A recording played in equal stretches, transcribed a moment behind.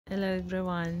Hello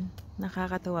everyone,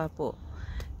 nakakatawa po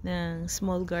ng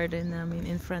small garden namin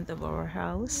in front of our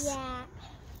house. Yeah.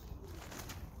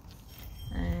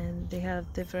 And they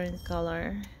have different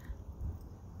color.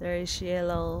 There is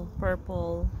yellow,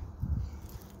 purple,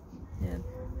 and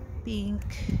pink,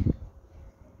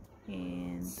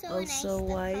 and So also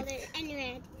nice, white color, and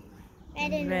red.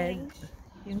 and And red. orange.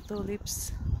 Yung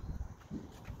tulips.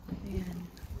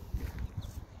 Ayan.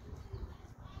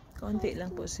 Konti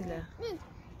lang po sila.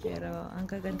 Pero ang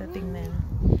kaganda tingnan.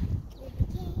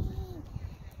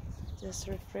 Just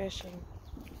refreshing.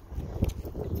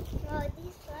 Oh,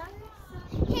 these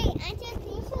flowers. Hey, aren't you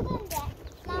thinking of that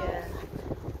flower?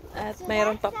 Yeah. At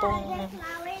mayroon pa pong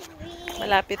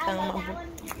malapit ng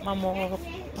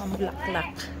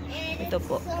mamulaklak. Ito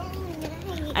po.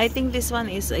 I think this one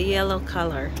is a yellow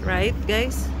color, right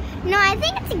guys? No, I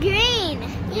think it's green.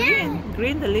 Yeah.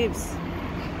 Green the leaves.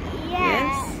 Yeah.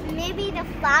 Yes. Maybe the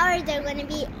flowers are gonna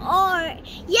be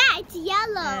orange. Yeah, it's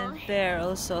yellow. And there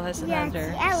also has Yeah,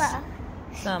 another. it's yellow.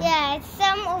 Some. Yeah, it's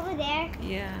some over there.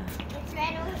 Yeah. It's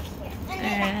right over here.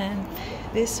 And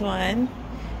this one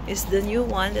is the new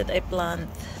one that I planted.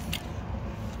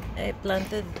 I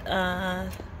planted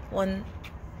 4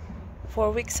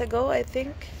 weeks ago, I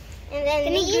think. And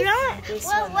then This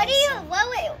one what also. did you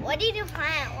plant? What did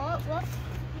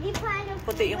you plant?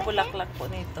 Puti yung bulaklak po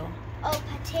nito. Oh,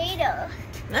 potato.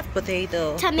 Not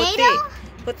potato. Tomato?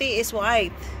 Puti is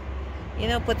white. You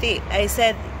know, puti. I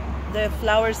said the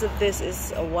flowers of this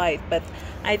is white, but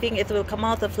I think it will come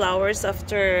out the flowers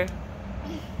after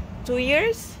 2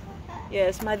 years.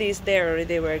 Yes, Maddie is there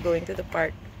already. We're going to the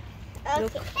park. Okay.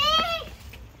 Look.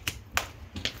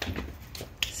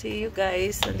 See you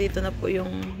guys. Nandito na po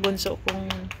yung bunso kong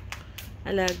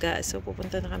alaga. So,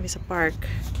 pupunta na kami sa park.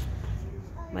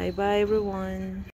 Bye-bye everyone.